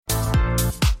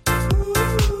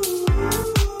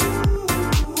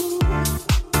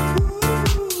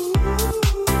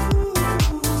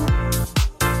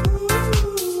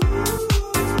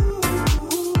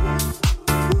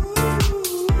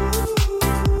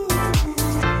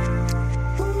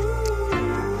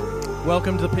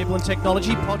Welcome to the People and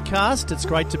Technology podcast. It's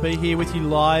great to be here with you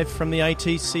live from the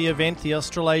ATC event, the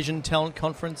Australasian Talent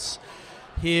Conference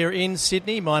here in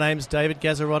Sydney. My name's David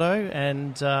Gazzarotto,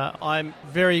 and I'm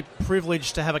very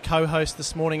privileged to have a co-host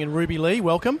this morning in Ruby Lee.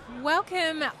 Welcome.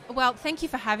 Welcome. Well, thank you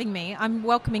for having me. I'm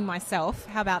welcoming myself.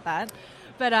 How about that?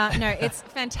 But no, it's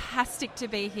fantastic to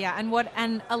be here, and what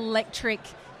an electric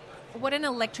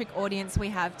audience we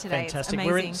have today. Fantastic. It's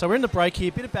amazing. We're in the break here.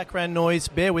 A bit of background noise.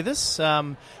 Bear with us.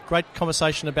 Great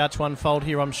conversation about to unfold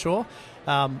here, I'm sure.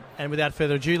 And without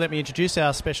further ado, let me introduce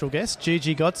our special guest,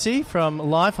 Gigi Gozzi from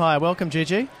LiveHire. Welcome,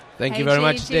 Gigi. Thank you very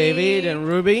much, David and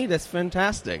Ruby. That's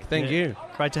fantastic. Thank you.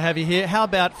 Great to have you here. How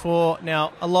about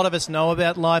now, a lot of us know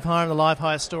about LiveHire and the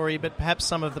LiveHire story, but perhaps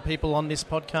some of the people on this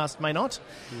podcast may not.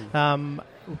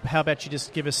 How about you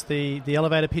just give us the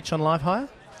elevator pitch on LiveHire?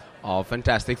 Oh,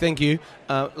 fantastic. Thank you.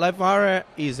 LiveHire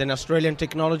is an Australian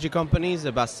technology company. It's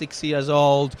about 6 years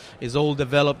old. It's all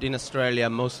developed in Australia,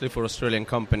 mostly for Australian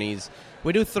companies.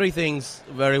 We do three things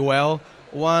very well.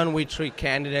 One, we treat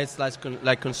candidates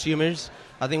like consumers.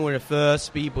 I think we're the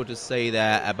first people to say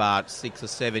that about 6 or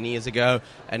 7 years ago,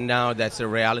 and now that's a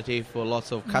reality for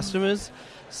lots of customers.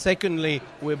 Secondly,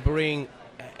 we bring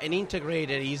an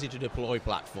integrated, easy-to-deploy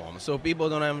platform, so people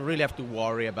don't really have to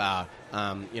worry about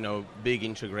big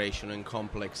integration and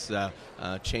complex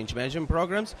change management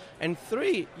programs. And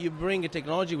three, you bring a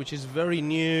technology which is very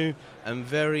new and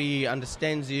very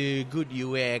understands you, good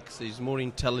UX, is more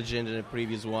intelligent than the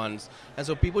previous ones, and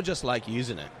so people just like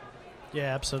using it.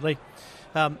 Yeah, absolutely.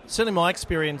 Certainly my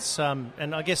experience,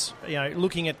 and I guess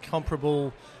looking at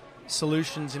comparable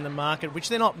solutions in the market, which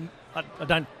they're not, I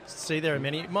don't see there are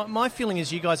many. My feeling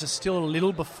is you guys are still a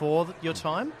little before your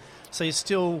time, so you're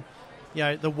still,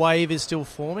 the wave is still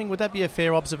forming. Would that be a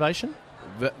fair observation?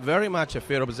 Very much a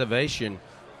fair observation.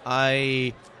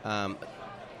 I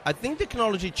think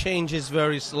technology changes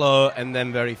very slow and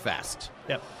then very fast.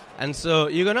 Yep. And so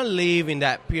you're going to live in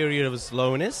that period of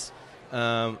slowness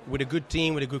with a good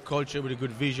team, with a good culture, with a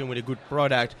good vision, with a good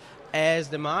product, as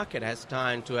the market has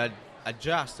time to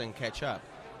adjust and catch up.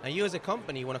 And you as a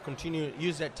company want to continue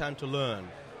use that time to learn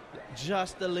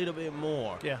just a little bit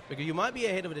more. Yeah. Because you might be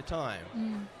ahead of the time.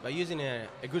 By using a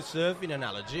good surfing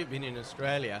analogy, being in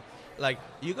Australia,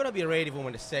 you're going to be ready for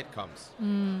when the set comes.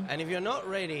 And if you're not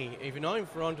ready, if you're not in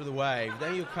front of the wave,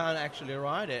 then you can't actually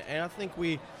ride it. And I think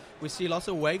we see lots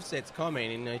of wave sets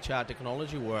coming in the HR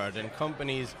technology world, and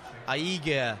companies are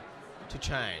eager to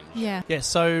change. Yeah. Yeah,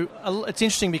 so it's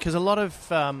interesting because a lot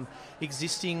of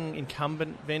existing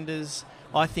incumbent vendors,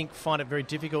 I think, find it very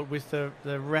difficult with the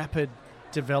rapid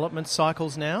development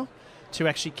cycles now to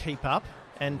actually keep up,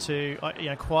 and to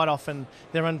quite often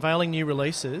they're unveiling new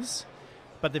releases,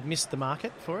 but they've missed the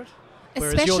market for it.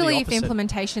 Especially if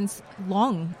implementation's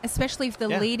long, especially if the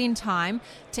lead-in time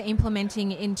to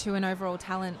implementing into an overall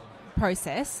talent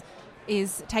process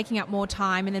is taking up more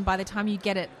time, and then by the time you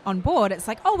get it on board, it's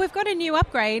like, oh, we've got a new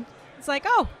upgrade. It's like,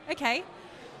 oh, okay.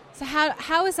 So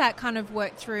how is that kind of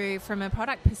worked through from a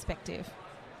product perspective?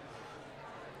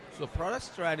 So product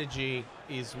strategy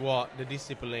is what the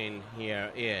discipline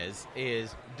here is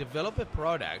develop a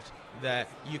product that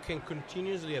you can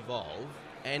continuously evolve,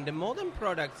 and the modern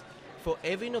products, for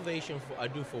every innovation I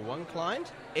do for one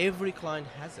client, every client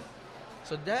has it.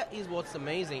 So that is what's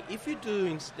amazing. If you do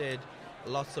instead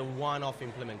lots of one-off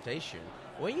implementation,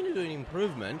 when you do an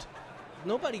improvement,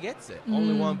 nobody gets it.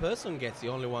 Only one person gets it,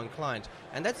 only one client.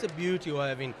 And that's the beauty of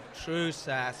having true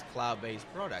SaaS cloud-based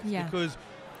products, because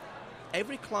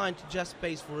every client just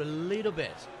pays for a little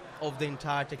bit of the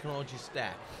entire technology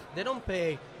stack. They don't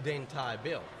pay the entire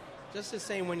bill. Just the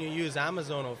same when you use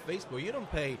Amazon or Facebook, you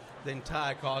don't pay the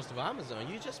entire cost of Amazon.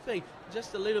 You just pay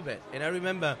just a little bit. And I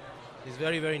remember this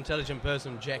very, very intelligent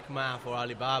person, Jack Ma for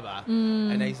Alibaba,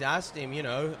 and I asked him,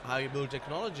 how you build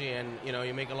technology and,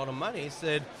 you make a lot of money. He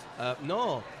said,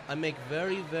 no, I make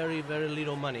very, very, very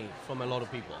little money from a lot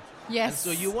of people. Yes.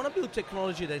 And so you want to build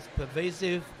technology that's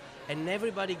pervasive and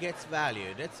everybody gets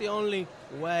value. That's the only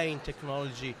way in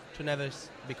technology to never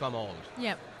become old.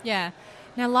 Yep. Yeah.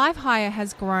 Now, LiveHire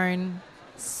has grown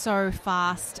so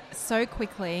fast, so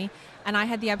quickly, and I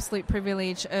had the absolute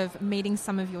privilege of meeting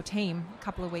some of your team a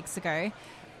couple of weeks ago.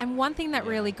 And one thing that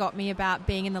really got me about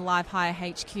being in the LiveHire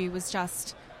HQ was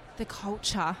just the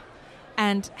culture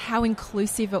and how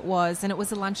inclusive it was. And it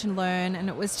was a lunch and learn, and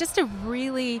it was just a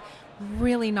really,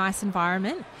 really nice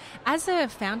environment. As a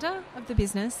founder of the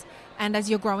business, and as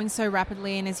you're growing so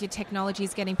rapidly and as your technology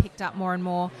is getting picked up more and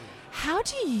more, how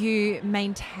do you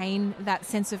maintain that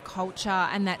sense of culture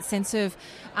and that sense of,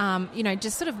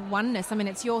 just sort of oneness? I mean,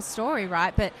 it's your story,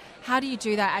 right? But how do you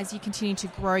do that as you continue to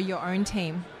grow your own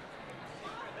team?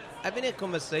 having a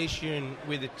conversation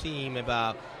with the team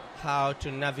about how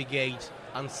to navigate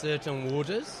uncertain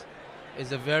waters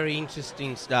is a very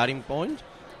interesting starting point,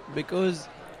 because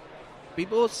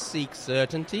people seek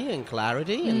certainty and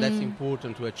clarity, and that's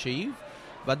important to achieve.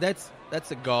 But that's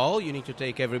a goal. You need to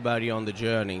take everybody on the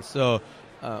journey. So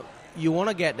you want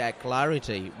to get that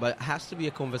clarity, but it has to be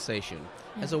a conversation.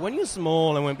 And so when you're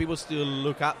small and when people still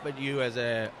look up at you as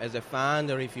a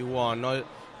founder, if you want,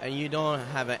 and you don't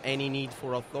have any need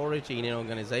for authority in an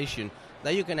organization,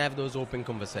 then you can have those open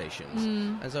conversations.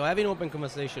 And so having open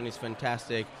conversation is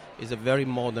fantastic. It's a very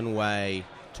modern way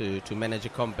to manage a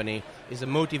company. It's a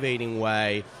motivating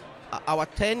way. Our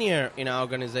tenure in our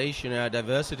organization, our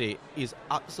diversity, is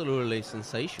absolutely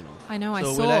sensational. I know, I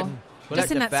So saw. we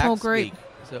Just in the that small facts group.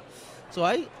 speak.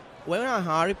 So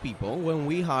when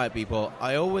we hire people,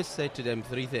 I always say to them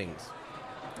three things.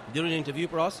 During the interview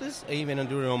process, even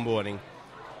during onboarding,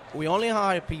 we only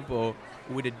hire people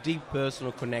with a deep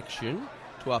personal connection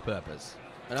to our purpose.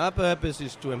 And our purpose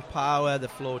is to empower the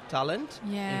flow of talent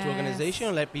into organization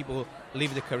and let people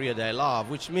live the career they love,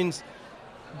 which means,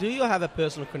 do you have a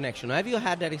personal connection? Have you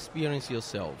had that experience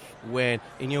yourself when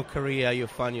in your career you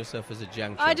find yourself as a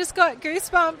junkie? I just got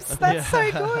goosebumps. That's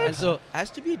so good. And so it has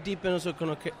to be a deep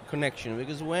personal connection,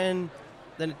 because when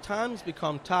the times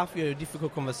become tough, you have a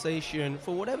difficult conversation,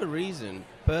 for whatever reason,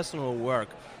 personal work,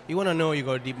 you want to know you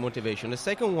got a deep motivation. The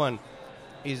second one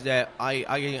is that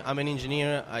I'm an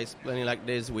engineer. I explain it like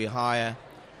this. We hire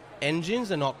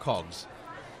engines and not cogs.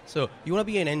 So you want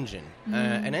to be an engine.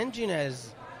 An engine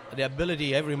has the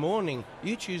ability every morning,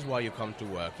 you choose why you come to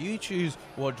work. You choose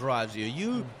what drives you.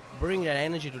 You bring that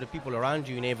energy to the people around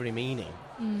you in every meeting.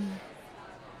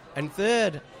 And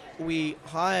third, we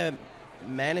hire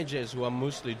managers who are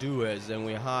mostly doers, and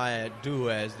we hire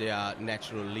doers, they are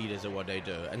natural leaders of what they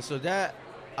do. And so that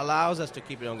allows us to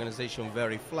keep an organization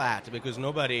very flat, because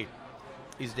nobody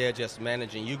is there just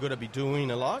managing. You're going to be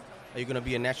doing a lot, or you're going to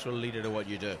be a natural leader to what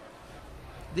you do.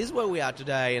 This is where we are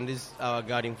today, and this our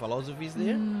guiding philosophies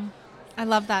there. I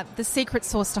love that. The secret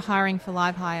sauce to hiring for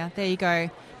LiveHire. There you go.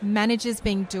 Managers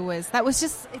being doers. That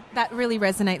really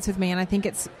resonates with me, and I think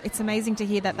it's amazing to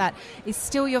hear that is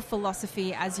still your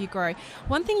philosophy as you grow.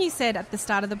 One thing you said at the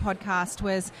start of the podcast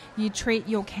was you treat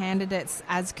your candidates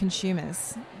as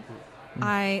consumers.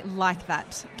 I like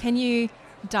that. Can you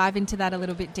dive into that a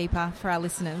little bit deeper for our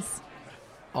listeners?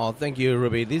 Oh, thank you,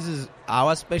 Ruby. This is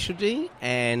our specialty,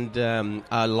 and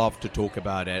I love to talk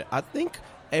about it. I think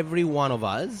every one of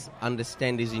us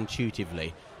understands this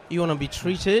intuitively. You want to be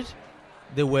treated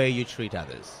the way you treat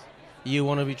others. You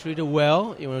want to be treated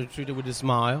well. You want to be treated with a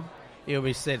smile. You want to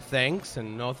be said thanks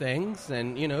and no thanks,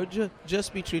 and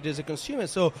just be treated as a consumer.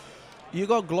 So you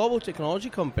got global technology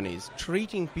companies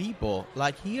treating people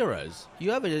like heroes.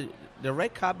 You have the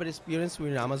red carpet experience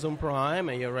with Amazon Prime,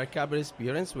 and your red carpet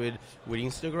experience with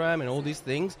Instagram and all these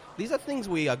things. These are things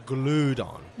we are glued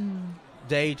on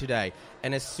day to day.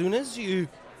 And as soon as you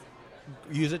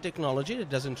use a technology that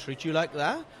doesn't treat you like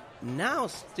that, now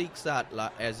sticks out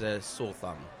as a sore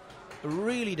thumb. It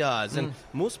really does. And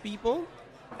most people,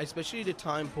 especially the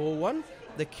time-poor one,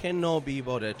 they cannot be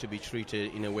bothered to be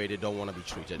treated in a way they don't want to be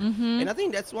treated. And I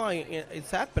think that's why it's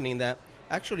happening that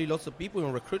actually lots of people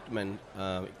in recruitment,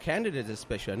 candidates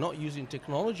especially, are not using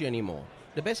technology anymore.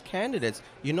 The best candidates,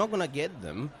 you're not going to get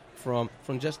them from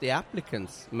just the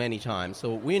applicants many times.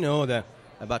 So we know that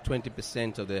about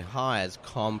 20% of the hires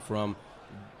come from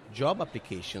job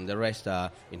application. The rest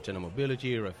are internal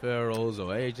mobility, referrals,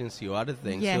 or agency, or other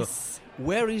things. Yes. So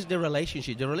where is the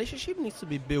relationship? The relationship needs to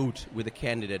be built with the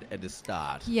candidate at the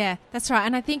start. Yeah, that's right.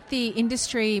 And I think the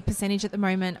industry percentage at the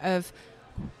moment of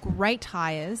great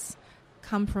hires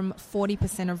come from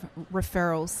 40% of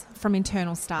referrals from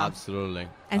internal staff. Absolutely.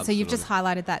 And so you've just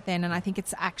highlighted that then, and I think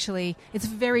it's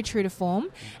very true to form.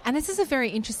 And this is a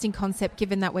very interesting concept,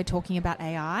 given that we're talking about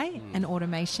AI and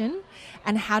automation,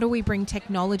 and how do we bring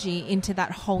technology into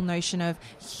that whole notion of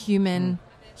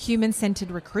human-centered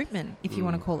recruitment, if you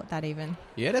want to call it that even.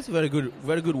 Yeah, that's a very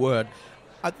good word.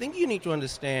 I think you need to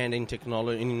understand in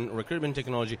recruitment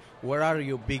technology, where are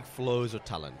your big flows of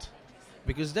talent?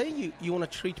 Because then you want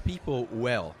to treat people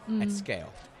well at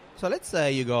scale. So let's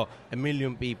say you got 1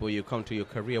 million people, you come to your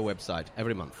career website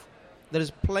every month. There is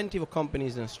plenty of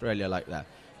companies in Australia like that.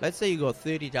 Let's say you got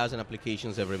 30,000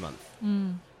 applications every month.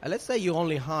 And let's say you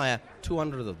only hire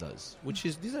 200 of those,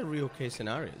 these are real case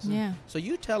scenarios. Yeah. So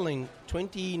you're telling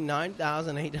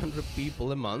 29,800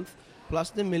 people a month, plus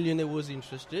the 1 million that was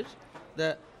interested,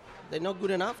 that they're not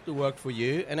good enough to work for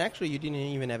you, and actually you didn't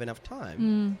even have enough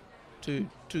time to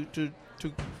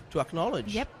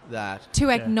acknowledge that. To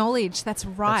acknowledge, that's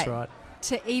right. That's right.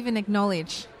 To even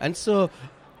acknowledge. And so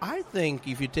I think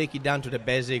if you take it down to the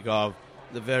basic of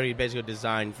the very basic of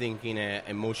design thinking,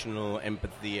 emotional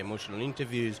empathy, emotional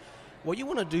interviews, what you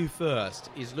want to do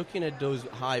first is looking at those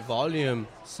high volume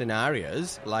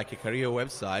scenarios like a career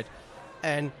website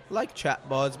and like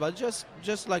chatbots, but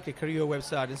just like a career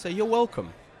website, and say, you're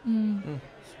welcome.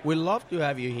 We'd love to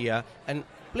have you here, and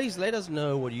please let us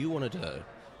know what you want to do.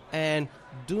 And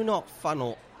do not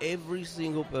funnel every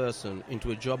single person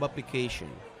into a job application,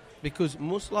 because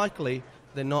most likely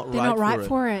they're not right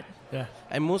for it. Yeah.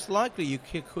 And most likely you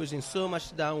keep causing so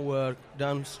much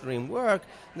downstream work,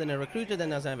 then a recruiter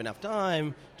then doesn't have enough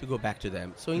time to go back to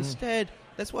them. So instead,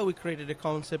 that's why we created a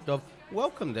concept of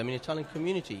welcome them in a talent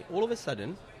community. All of a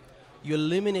sudden, you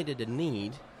eliminated the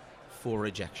need for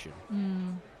rejection.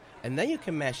 And then you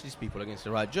can match these people against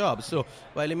the right job. So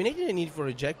by eliminating the need for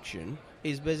rejection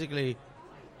is basically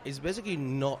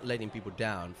not letting people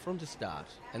down from the start.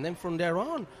 And then from there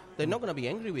on, they're not going to be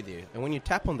angry with you. And when you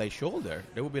tap on their shoulder,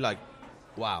 they will be like,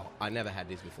 wow, I never had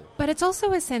this before. But it's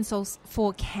also essential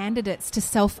for candidates to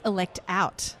self-elect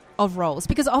out of roles,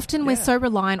 because often we're so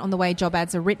reliant on the way job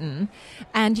ads are written,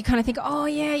 and you kind of think, oh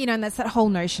yeah, and that's that whole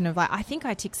notion of like, I think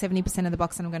I tick 70% of the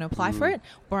box and I'm going to apply for it,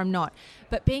 or I'm not.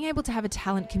 But being able to have a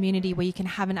talent community where you can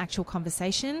have an actual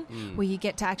conversation, where you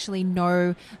get to actually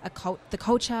know the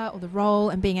culture or the role,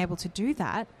 and being able to do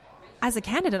that, as a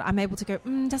candidate, I'm able to go,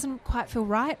 doesn't quite feel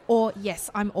right, or yes,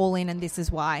 I'm all in and this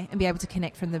is why, and be able to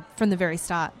connect from the very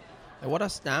start. And what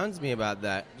astounds me about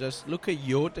that, just look at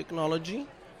your technology,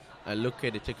 and look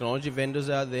at the technology vendors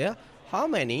out there. How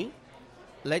many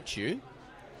let you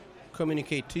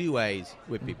communicate two ways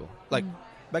with people, like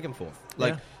back and forth?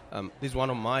 Like this is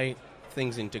one of my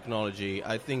things in technology.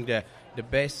 I think that the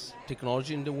best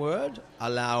technology in the world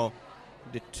allow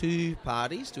the two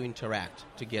parties to interact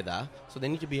together, so they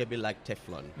need to be a bit like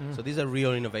Teflon. So these are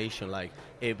real innovation, like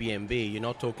Airbnb. You're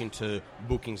not talking to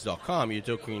bookings.com, you're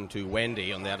talking to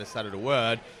Wendy on the other side of the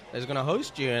world that's going to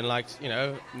host you and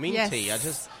minty.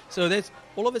 So that's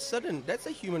all of a sudden, that's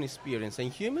a human experience,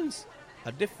 and humans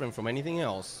are different from anything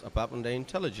else apart from their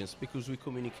intelligence, because we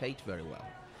communicate very well.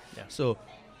 So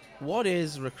what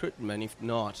is recruitment if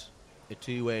not a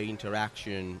two-way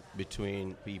interaction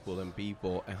between people and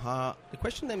people? And the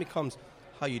question then becomes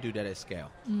how you do that at scale.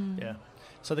 Yeah.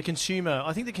 So the consumer,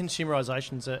 I think the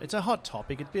consumerization it's a hot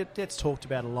topic. It gets talked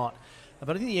about a lot,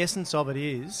 but I think the essence of it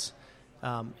is,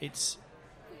 it's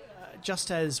just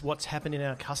as what's happened in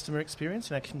our customer experience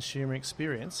and our consumer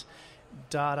experience,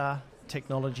 data,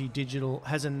 technology, digital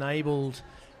has enabled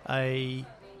a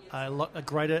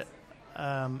greater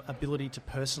ability to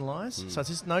personalise. So it's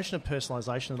this notion of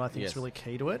personalisation that I think is really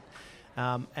key to it.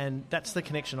 And that's the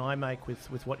connection I make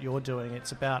with what you're doing.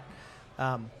 It's about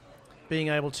being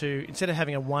able to, instead of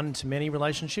having a one-to-many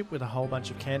relationship with a whole bunch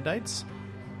of candidates,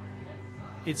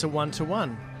 it's a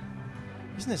one-to-one.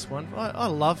 Isn't this one? I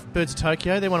love Birds of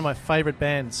Tokyo. They're one of my favourite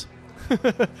bands.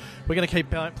 We're going to keep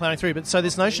plowing through. But so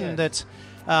this notion that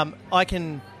I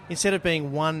can, instead of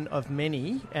being one of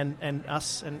many, and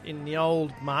us, and in the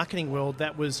old marketing world,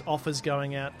 that was offers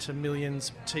going out to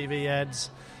millions, TV ads,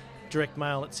 direct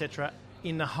mail, etc.,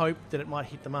 in the hope that it might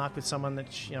hit the mark with someone that,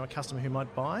 a customer who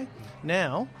might buy.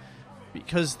 Now,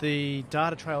 because the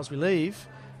data trails we leave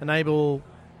enable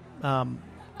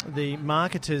the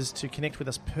marketers to connect with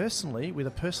us personally with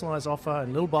a personalised offer and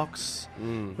a little box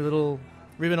with a little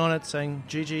ribbon on it saying,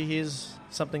 Gigi, here's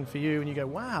something for you, and you go,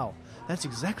 wow, that's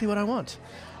exactly what I want.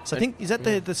 So I think, is that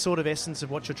the sort of essence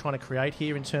of what you're trying to create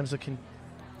here in terms of...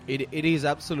 It is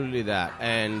absolutely that.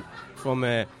 And from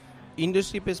an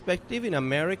industry perspective, in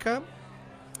America,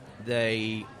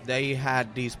 they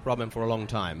had this problem for a long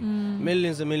time.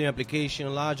 Millions and million applications,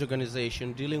 large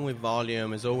organization, dealing with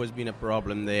volume has always been a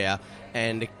problem there.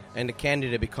 And the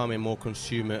candidate becoming more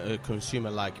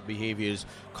consumer-like behaviors.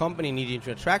 Company needing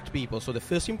to attract people. So the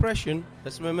first impression,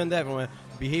 let's remember that from a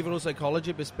behavioral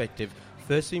psychology perspective,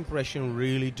 first impression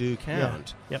really do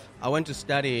count. I went to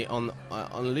study on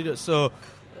a little... So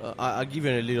I'll give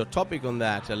you a little topic on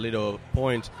that, a little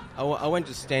point. I went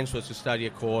to Stanford to study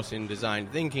a course in design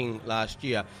thinking last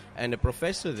year, and the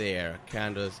professor there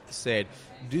kind of said,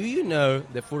 do you know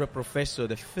that for a professor,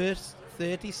 the first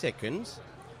 30 seconds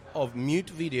of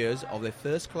mute videos of the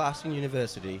first class in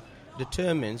university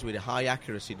determines with a high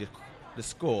accuracy the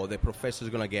score the professor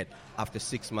is going to get after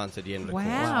 6 months at the end of the course.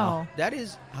 Wow. That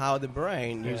is how the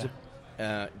brain uses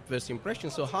first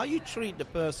impression. So how you treat the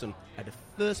person at the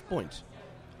first point,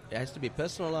 it has to be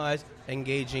personalized,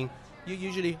 engaging. You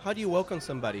usually, how do you welcome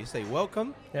somebody? You say,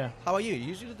 welcome, how are you?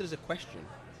 Usually there's a question.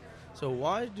 So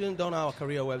why don't our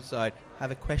career website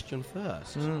have a question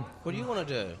first? What do you want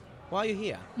to do? Why are you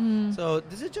here? So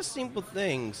these are just simple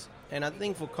things. And I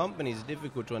think for companies, it's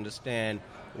difficult to understand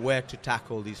where to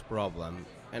tackle this problem.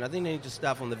 And I think they need to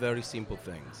start from the very simple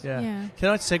things. Yeah. Can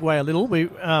I segue a little?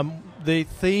 The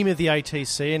theme of the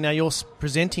ATC, and now you're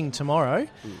presenting tomorrow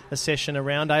a session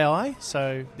around AI.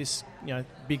 So this,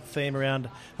 big theme around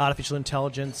artificial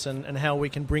intelligence and how we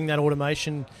can bring that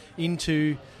automation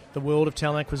into the world of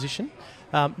talent acquisition.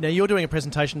 Now you're doing a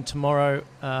presentation tomorrow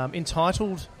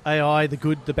entitled AI, the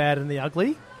Good, the Bad and the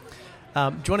Ugly. Do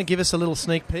you want to give us a little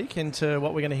sneak peek into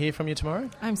what we're going to hear from you tomorrow?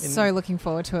 I'm so looking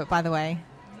forward to it, by the way.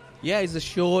 Yeah, it's a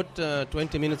short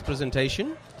 20 minutes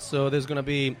presentation. So there's going to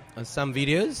be some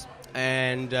videos.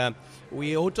 And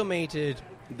we automated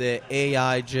the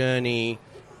AI journey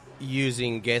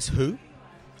using Guess Who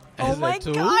as my a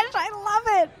tool. gosh, I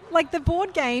love it. Like the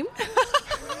board game.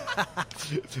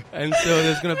 And so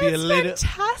there's going to be a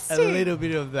little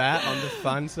bit of that on the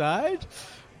fun side.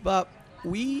 But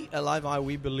we at LiveHire,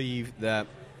 we believe that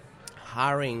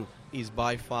hiring is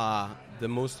by far the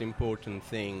most important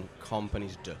thing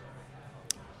companies do.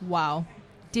 Wow.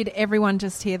 Did everyone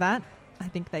just hear that? I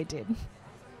think they did.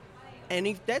 And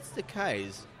if that's the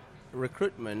case,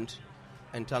 recruitment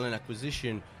and talent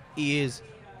acquisition is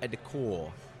at the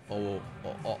core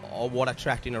of what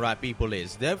attracting the right people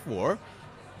is. Therefore,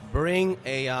 bring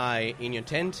AI in your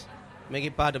tent, make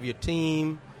it part of your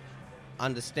team,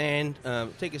 understand,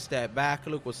 take a step back,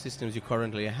 look what systems you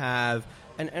currently have,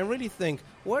 and really think,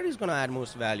 what is going to add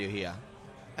most value here?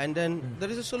 And then there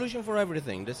is a solution for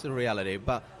everything. That's the reality.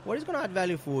 But what is going to add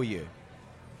value for you?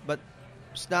 But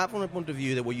start from the point of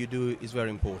view that what you do is very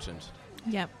important.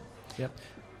 Yep. Yep.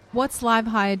 What's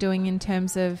LiveHire doing in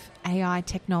terms of AI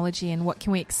technology, and what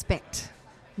can we expect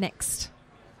next?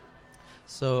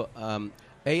 So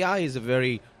AI is a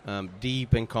very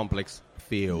deep and complex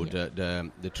field,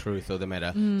 the truth of the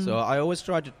matter. So I always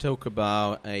try to talk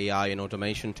about AI and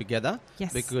automation together,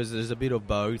 because there's a bit of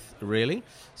both, really.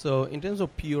 So in terms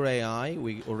of pure AI,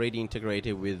 we already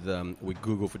integrated with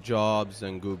Google for Jobs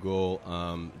and Google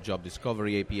Job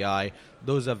Discovery API.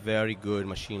 Those are very good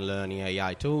machine learning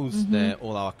AI tools that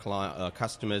all our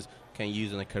customers can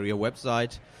use on a career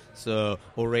website. So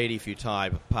already if you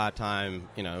type part-time,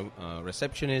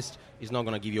 receptionist, it's not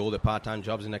going to give you all the part-time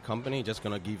jobs in the company. It's just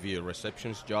going to give you a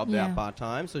receptionist job that are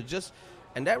part-time.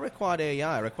 And that required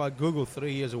AI, required Google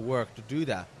 3 years of work to do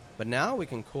that. But now we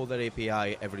can call that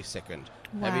API every second.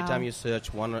 Wow. Every time you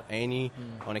search one or any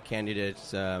on a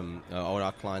candidate's or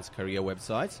our client's career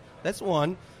websites. That's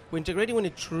one. We're integrating with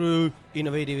a true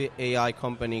innovative AI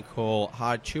company called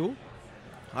HireTool.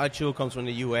 HireTool comes from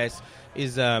the US,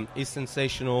 is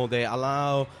sensational. They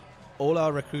allow all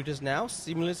our recruiters now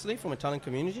seamlessly from a talent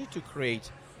community to create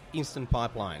instant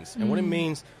pipelines. And what it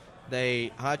means,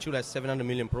 HireTool has 700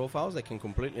 million profiles that can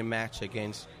completely match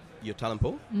against your talent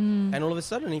pool. And all of a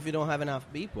sudden, if you don't have enough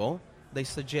people, they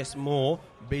suggest more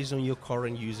based on your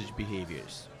current usage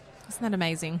behaviors. Isn't that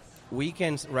amazing? We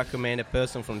can recommend a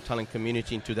person from the talent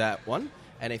community into that one,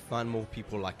 and they find more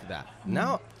people like that.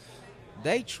 Now,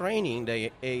 they training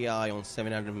the AI on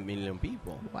 700 million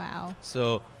people. Wow.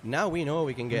 So now we know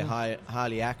we can get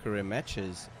highly accurate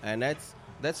matches, and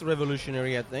that's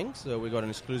revolutionary, I think. So we got an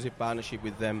exclusive partnership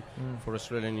with them for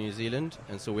Australia and New Zealand,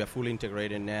 and so we are fully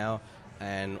integrated now,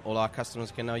 and all our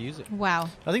customers can now use it. Wow.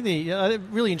 I think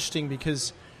really interesting,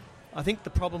 because I think the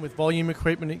problem with volume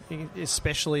recruitment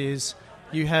especially is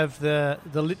you have the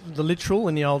literal,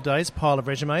 in the old days, pile of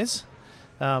resumes.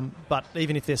 But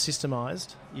even if they're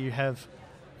systemized, you have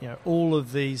all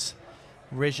of these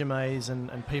resumes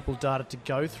and people data to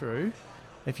go through.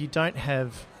 If you don't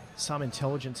have some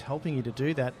intelligence helping you to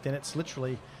do that, then it's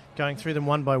literally going through them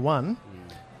one by one.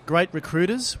 Great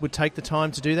recruiters would take the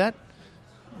time to do that.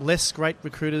 Less great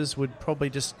recruiters would probably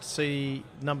just see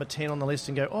number 10 on the list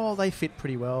and go, oh, they fit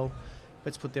pretty well.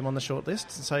 Let's put them on the short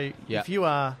list. So if you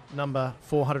are number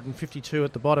 452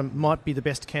 at the bottom, might be the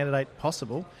best candidate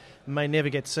possible, may never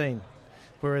get seen.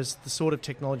 Whereas the sort of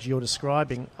technology you're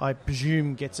describing, I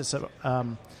presume, gets us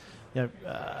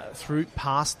through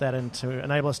past that and to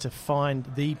enable us to find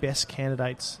the best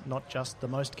candidates, not just the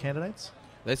most candidates.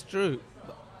 That's true.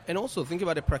 And also think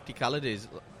about the practicalities.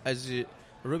 As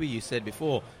Ruby, you said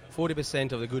before,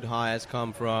 40% of the good hires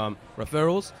come from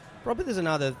referrals. Probably there's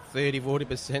another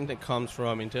 30-40% that comes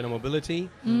from internal mobility.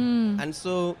 And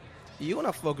so you want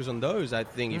to focus on those, I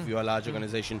think, if you're a large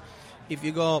organization. If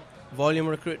you got volume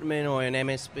recruitment or an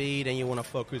MSP, then you want to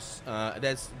focus,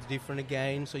 that's different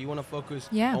again. So you want to focus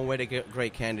on where the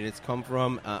great candidates come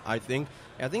from, I think.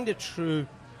 I think the true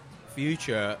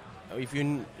future, if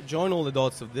you join all the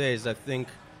dots of this, I think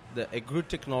that a good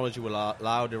technology will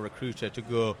allow the recruiter to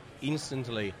go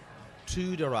instantly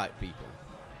to the right people.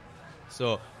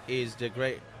 So is the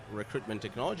great recruitment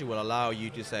technology will allow you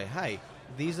to say, hey,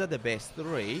 these are the best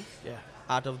 3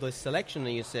 out of the selection.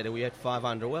 And you said we had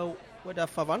 500. Well, where are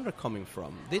 500 coming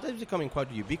from? Data is becoming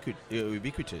quite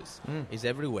ubiquitous. It's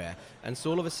everywhere. And so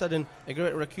all of a sudden, a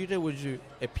great recruiter would do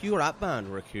a pure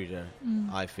outbound recruiter,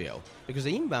 I feel. Because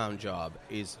the inbound job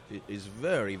is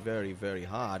very, very, very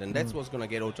hard. And that's what's going to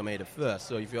get automated first.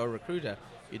 So if you're a recruiter,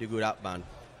 you do good outbound.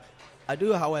 I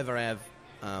do, however, have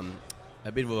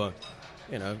a bit of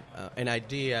an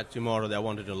idea tomorrow that I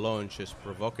wanted to launch as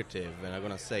provocative. And I'm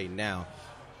going to say now.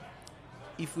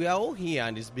 If we are all here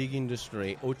in this big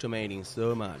industry automating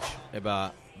so much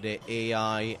about the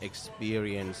AI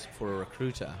experience for a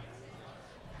recruiter,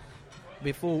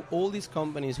 before all these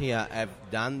companies here have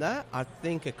done that, I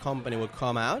think a company will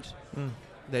come out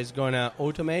that's going to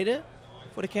automate it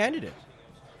for the candidate.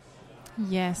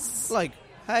 Yes. Like,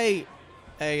 hey,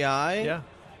 AI,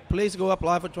 please go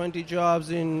apply for 20 jobs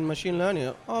in machine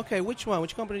learning. Okay, which one?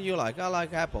 Which company do you like? I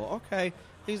like Apple. Okay,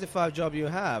 here's the 5 jobs you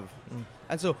have.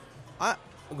 And so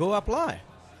go apply.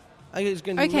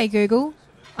 Okay, Google,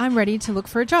 I'm ready to look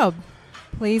for a job.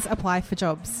 Please apply for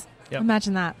jobs. Yep.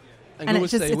 Imagine that. And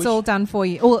it's all done for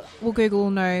you. Well, Google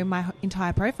will know my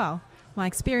entire profile, my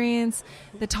experience,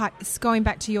 the type. Going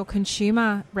back to your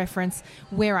consumer reference,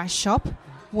 where I shop,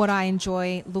 what I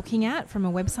enjoy looking at from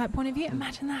a website point of view.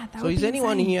 Imagine that. So is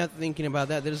anyone here thinking about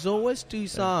that? There's always 2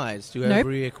 sides to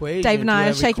every equation. Dave and I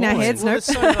are shaking our heads. Well,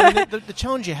 the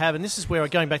challenge you have, and this is where,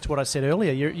 going back to what I said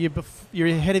earlier, you're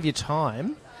ahead of your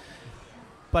time,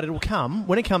 but it will come.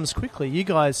 When it comes quickly, you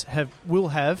guys will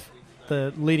have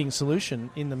the leading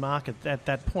solution in the market at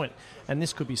that point. And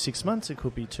this could be 6 months, it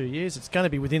could be 2 years. It's going to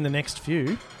be within the next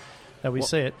few that we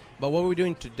see it. But what we're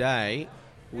doing today,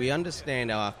 we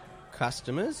understand our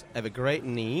customers have a great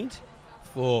need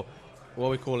for what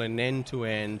we call an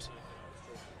end-to-end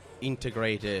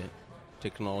integrated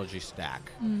technology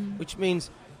stack, which means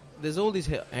there's all these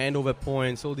handover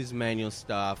points, all this manual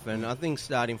stuff, and I think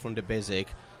starting from the basic,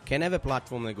 can have a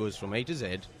platform that goes from A to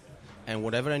Z, and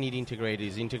whatever I need integrated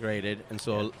is integrated, and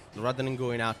so rather than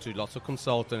going out to lots of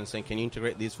consultants and saying, can you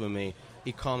integrate this for me,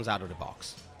 it comes out of the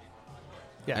box.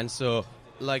 And so,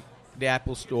 like, the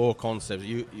Apple Store concept.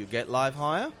 You get live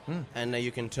hire, and then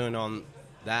you can turn on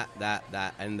that,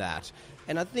 and that.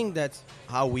 And I think that's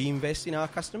how we invest in our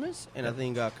customers, and I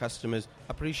think our customers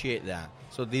appreciate that.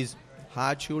 So this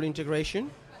Hardshoe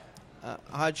integration,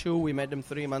 Hardshoe, we met them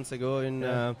 3 months ago in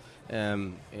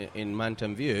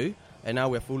Mountain View, and now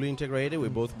we're fully integrated. We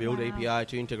both build API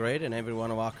to integrate, and every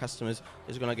one of our customers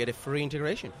is going to get a free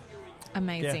integration.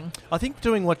 Amazing. Yeah. I think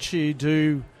doing what you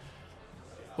do,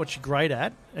 what you're great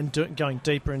at, and going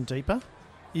deeper and deeper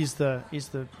is the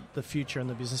future and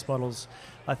the business models.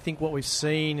 I think what we've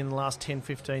seen in the last 10,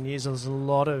 15 years is a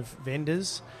lot of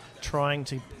vendors trying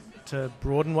to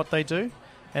broaden what they do,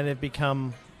 and they've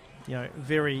become,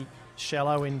 very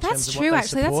shallow in terms of what they support. That's true,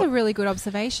 actually. That's a really good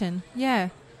observation. Yeah.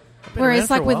 Whereas,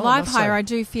 like with Live Hire, I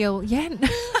do feel,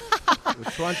 we're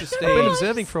trying to stay. I've been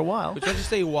observing for a while. We're trying to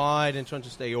stay wide and trying to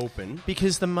stay open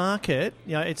because the market,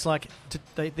 it's like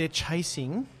they're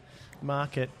chasing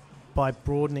market by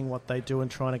broadening what they do and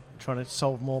trying to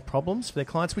solve more problems for their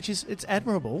clients, which is it's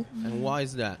admirable. And why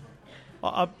is that?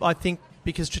 I think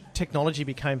because technology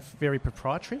became very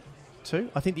proprietary too.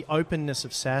 I think the openness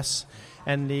of SaaS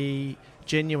and the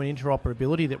genuine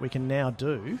interoperability that we can now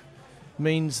do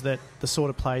means that the sort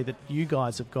of play that you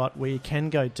guys have got, where you can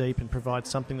go deep and provide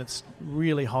something that's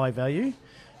really high value,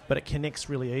 but it connects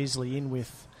really easily in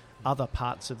with other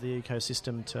parts of the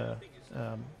ecosystem to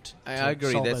I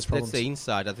agree. Solve that's the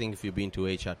insight. I think if you've been to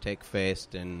HR Tech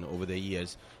Fest and over the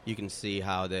years, you can see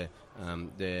how the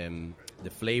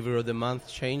flavor of the month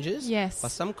changes. Yes.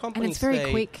 But some companies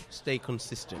stay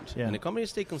consistent. Yeah. And the companies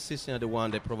stay consistent are the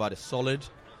one that provide a solid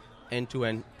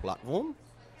end-to-end platform.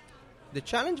 The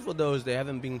challenge for those, they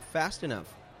haven't been fast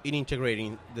enough in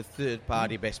integrating the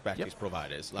third-party best practice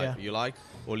providers. Like you like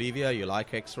Olivia, you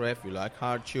like Xref, you like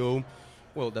Hardshoe.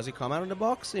 Well, does it come out of the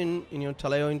box in your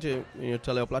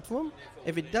Taleo platform?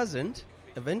 If it doesn't,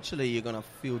 eventually you're going to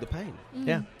feel the pain.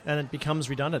 Yeah, and it becomes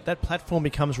redundant. That platform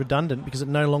becomes redundant because it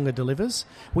no longer delivers.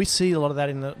 We see a lot of that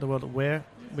in the world where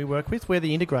we work with. We're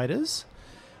the integrators.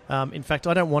 In fact,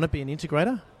 I don't want to be an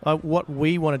integrator. What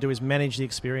we want to do is manage the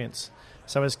experience.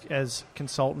 So as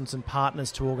consultants and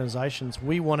partners to organisations,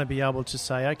 we want to be able to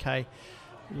say, okay,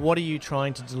 what are you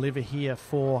trying to deliver here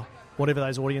for whatever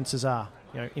those audiences are?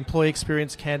 Employee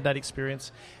experience, candidate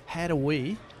experience. How do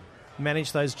we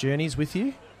manage those journeys with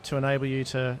you to enable you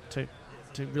to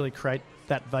really create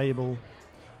that valuable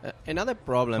another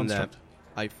problem construct?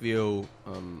 That I feel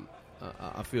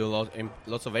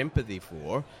lots of empathy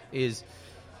for is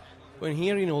when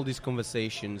hearing all these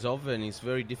conversations, often it's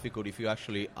very difficult if you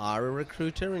actually are a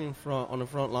recruiter on the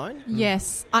front line.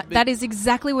 Yes, that is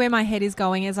exactly where my head is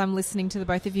going as I'm listening to the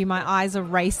both of you. My eyes are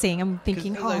racing. I'm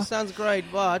thinking, it sounds great,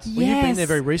 but... Yes. Well, you've been there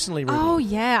very recently, Ruby. Oh,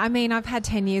 yeah. I mean, I've had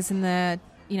 10 years in the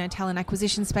talent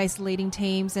acquisition space, leading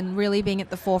teams and really being at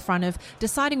the forefront of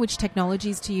deciding which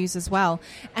technologies to use as well.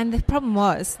 And the problem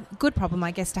was, good problem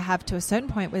I guess to have to a certain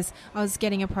point, was I was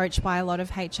getting approached by a lot of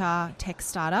HR tech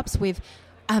startups with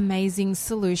amazing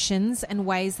solutions and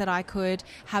ways that I could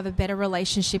have a better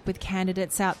relationship with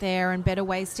candidates out there and better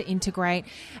ways to integrate.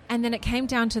 And then it came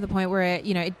down to the point where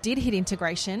it did hit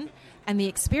integration, and the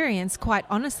experience, quite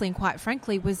honestly and quite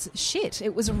frankly, was shit.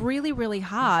 It was really, really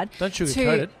hard. Don't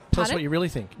sugarcoat it. Tell us Pardon? what you really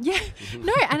think. Yeah.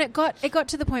 No, and it got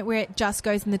to the point where it just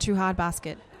goes in the too hard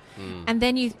basket. And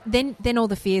then all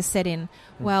the fears set in.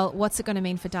 Well, what's it going to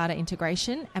mean for data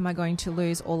integration? Am I going to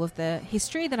lose all of the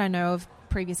history that I know of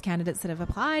previous candidates that have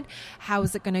applied? How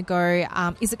is it going to go?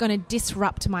 Is it going to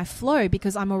disrupt my flow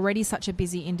because I'm already such a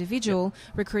busy individual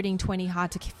recruiting 20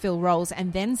 hard to fill roles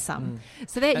and then some?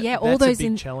 So that all that's those a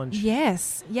big challenge.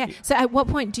 Yes, yeah. So at what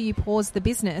point do you pause the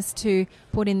business to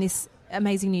put in this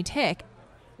amazing new tech?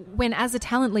 When as a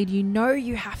talent lead,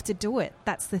 you have to do it.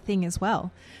 That's the thing as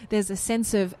well. There's a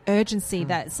sense of urgency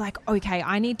that it's like, okay,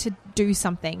 I need to do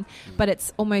something, but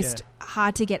it's almost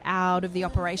hard to get out of the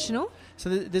operational. So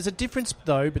there's a difference,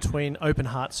 though, between open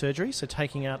heart surgery, so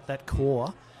taking out that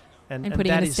core, and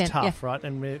putting that in a is stent, tough, right?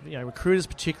 And recruiters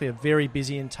particularly are very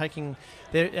busy in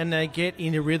and they get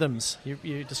into rhythms.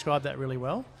 You described that really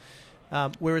well.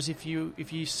 Whereas if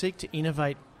you seek to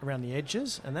innovate around the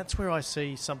edges, and that's where I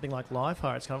see something like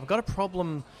LiveHire. It's kind of, I've got a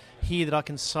problem here that I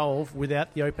can solve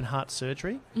without the open heart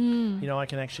surgery. I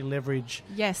can actually leverage,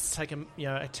 take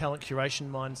a talent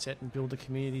curation mindset and build the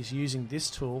communities using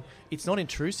this tool. It's not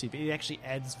intrusive. It actually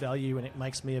adds value and it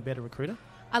makes me a better recruiter.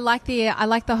 I like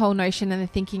the whole notion and the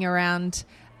thinking around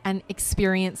an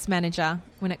experience manager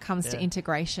when it comes to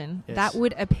integration. Yes. That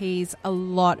would appease a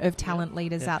lot of talent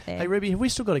leaders out there. Hey, Ruby, have we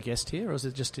still got a guest here, or is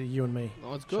it just you and me?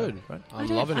 Oh, it's good. So, right? I'm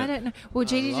loving it. I don't know. Well,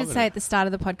 Gigi did say at the start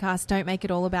of the podcast, don't make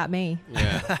it all about me.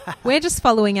 Yeah. We're just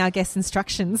following our guest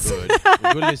instructions. Good.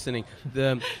 Good listening.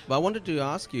 But I wanted to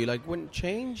ask you, when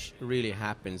change really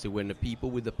happens, when the people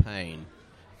with the pain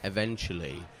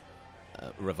eventually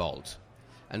revolt.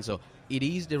 And so it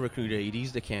is the recruiter, it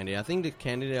is the candidate. I think the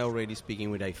candidate already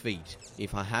speaking with their feet.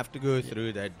 If I have to go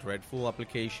through that dreadful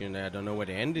application, I don't know where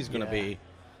the end is going to be,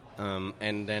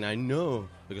 and then I know,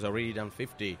 because I've already done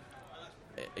 50,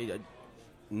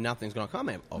 nothing's going to come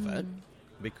of it,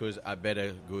 because I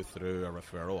better go through a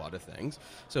referral or other things.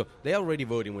 So they're already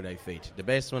voting with their feet. The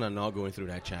best one are not going through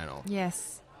that channel.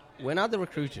 Yes. When other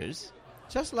recruiters,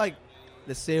 just like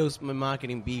the sales and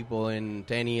marketing people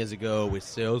 10 years ago with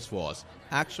Salesforce,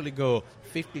 actually go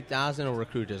 50,000 of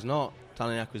recruiters, not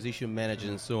talent acquisition managers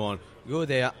and so on, go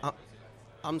there,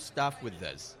 I'm stuffed with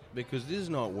this because this is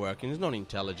not working, it's not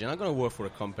intelligent. I'm going to work for a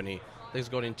company that's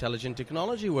got intelligent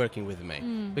technology working with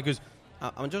me because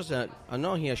I'm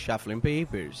not here shuffling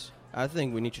papers. I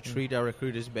think we need to treat our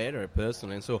recruiters better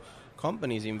personally, and so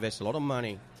companies invest a lot of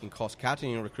money in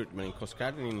cost-cutting in recruitment, in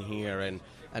cost-cutting in here, and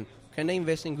can they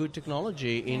invest in good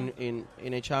technology in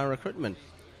HR recruitment?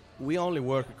 We only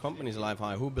work with companies like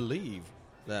LiveHire who believe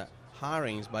that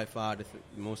hiring is by far the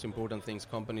most important things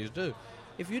companies do.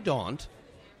 If you don't,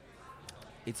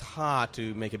 it's hard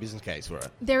to make a business case for it.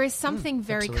 There is something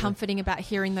very absolutely. comforting about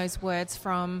hearing those words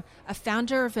from a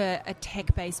founder of a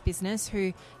tech-based business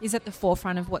who is at the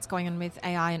forefront of what's going on with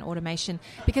AI and automation,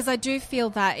 because I do feel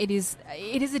that it is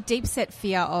a deep-set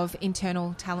fear of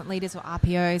internal talent leaders or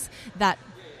RPOs that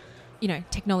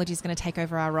technology is going to take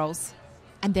over our roles,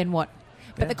 and then what?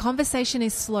 But the conversation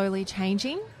is slowly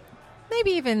changing,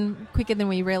 maybe even quicker than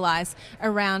we realise,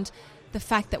 around the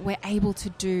fact that we're able to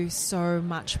do so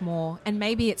much more. And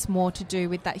maybe it's more to do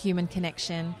with that human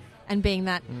connection and being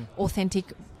that authentic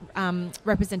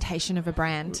representation of a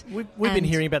brand. We've been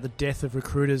hearing about the death of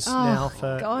recruiters now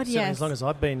for as long as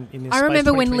I've been in this I space,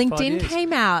 remember when 25 LinkedIn years.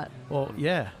 came out. Well,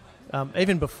 yeah.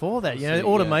 Even before that,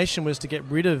 automation was to get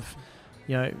rid of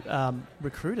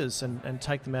recruiters and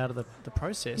take them out of the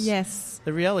process. Yes.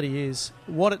 The reality is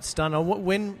what it's done, or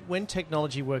when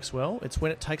technology works well, it's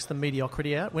when it takes the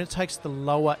mediocrity out, when it takes the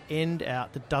lower end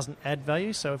out that doesn't add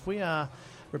value. So if we are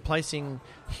replacing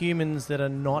humans that are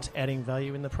not adding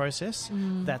value in the process,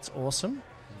 that's awesome.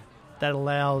 That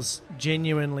allows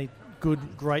genuinely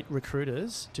good, great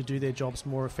recruiters to do their jobs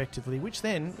more effectively, which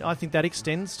then I think that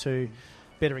extends to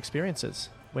better experiences.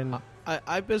 When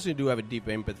I personally do have a deep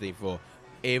empathy for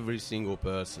every single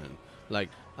person.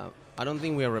 I don't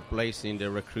think we are replacing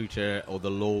the recruiter or the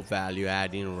low value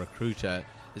adding recruiter.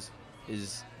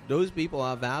 those people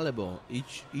are valuable,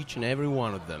 each and every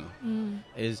one of them.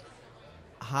 Is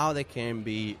how they can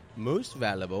be most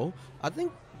valuable. I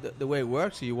think the way it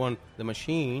works, you want the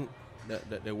machine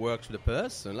that works with the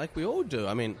person, like we all do.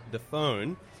 I mean, the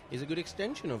phone is a good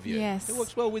extension of you. Yes. It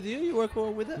works well with you, you work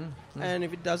well with it. And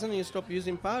if it doesn't, you stop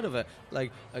using part of it.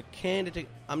 Like a candidate,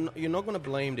 you're not going to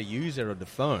blame the user of the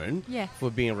phone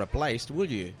for being replaced, will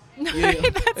you? No,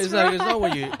 that's right. It's not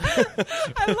what you...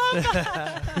 I love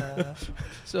that.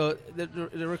 So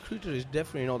the recruiter is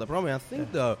definitely not the problem. I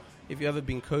think, though, if you ever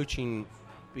been coaching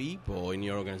people in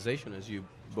your organization, as you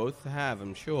both have,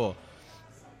 I'm sure,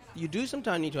 you do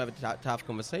sometimes need to have a tough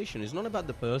conversation. It's not about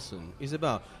the person. It's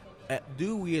about,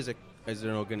 do we as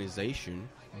an organization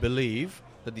believe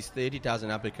that these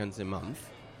 30,000 applicants a month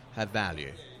have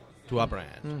value to our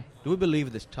brand? Do we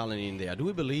believe there's talent in there? Do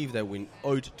we believe that we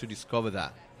owe to discover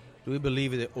that? Do we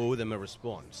believe that owe them a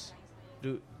response?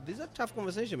 These are tough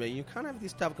conversations, but you can't have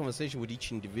this tough conversation with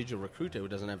each individual recruiter who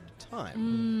doesn't have the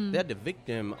time. They're the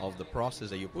victim of the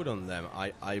process that you put on them,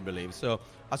 I believe. So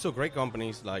I saw great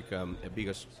companies like a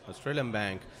big Australian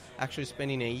bank actually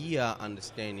spending a year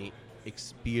understanding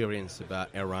experience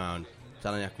around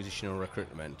talent acquisition and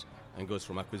recruitment, and goes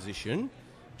from acquisition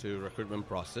to recruitment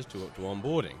process to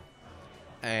onboarding.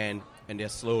 And they're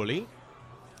slowly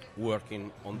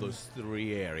working on those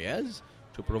three areas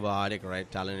to provide a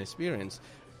great talent experience.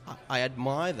 I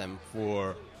admire them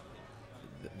for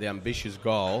the ambitious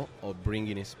goal of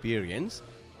bringing experience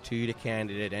to the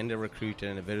candidate and the recruiter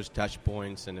and the various touch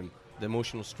points and the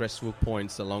emotional stressful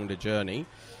points along the journey.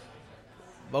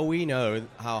 But we know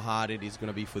how hard it is going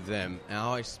to be for them and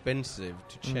how expensive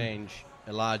to change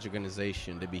a large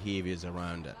organization, the behaviors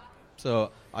around it.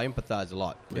 So I empathize a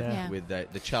lot with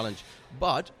the challenge.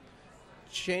 But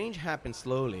change happens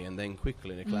slowly and then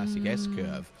quickly in a classic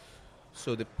S-curve.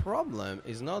 So the problem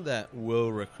is not that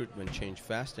will recruitment change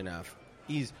fast enough,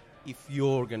 is if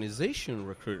your organization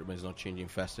recruitment is not changing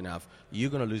fast enough, you're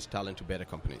going to lose talent to better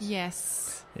companies.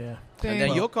 Yes. Yeah. Boom. And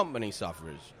then your company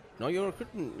suffers. No, your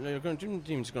recruitment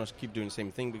team is going to keep doing the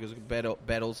same thing because of a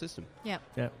bad old system. Yeah.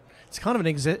 Yeah. It's kind of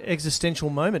an existential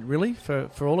moment, really, for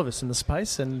all of us in the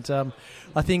space. And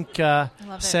I think,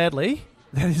 sadly,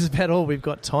 that is about all we've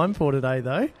got time for today,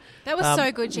 though. That was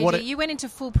so good, Gigi. You went into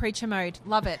full preacher mode.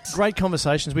 Love it. Great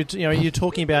conversations. You're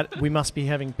talking about we must be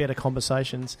having better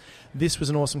conversations. This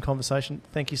was an awesome conversation.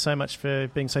 Thank you so much for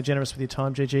being so generous with your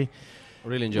time, Gigi.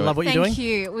 Really enjoyed it. Love what you're doing. Thank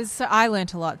you. I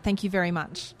learnt a lot. Thank you very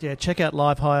much. Yeah, check out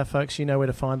Live Hire, folks. You know where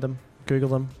to find them. Google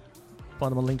them.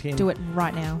 Find them on LinkedIn. Do it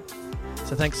right now.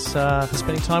 So thanks for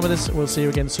spending time with us. We'll see you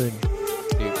again soon.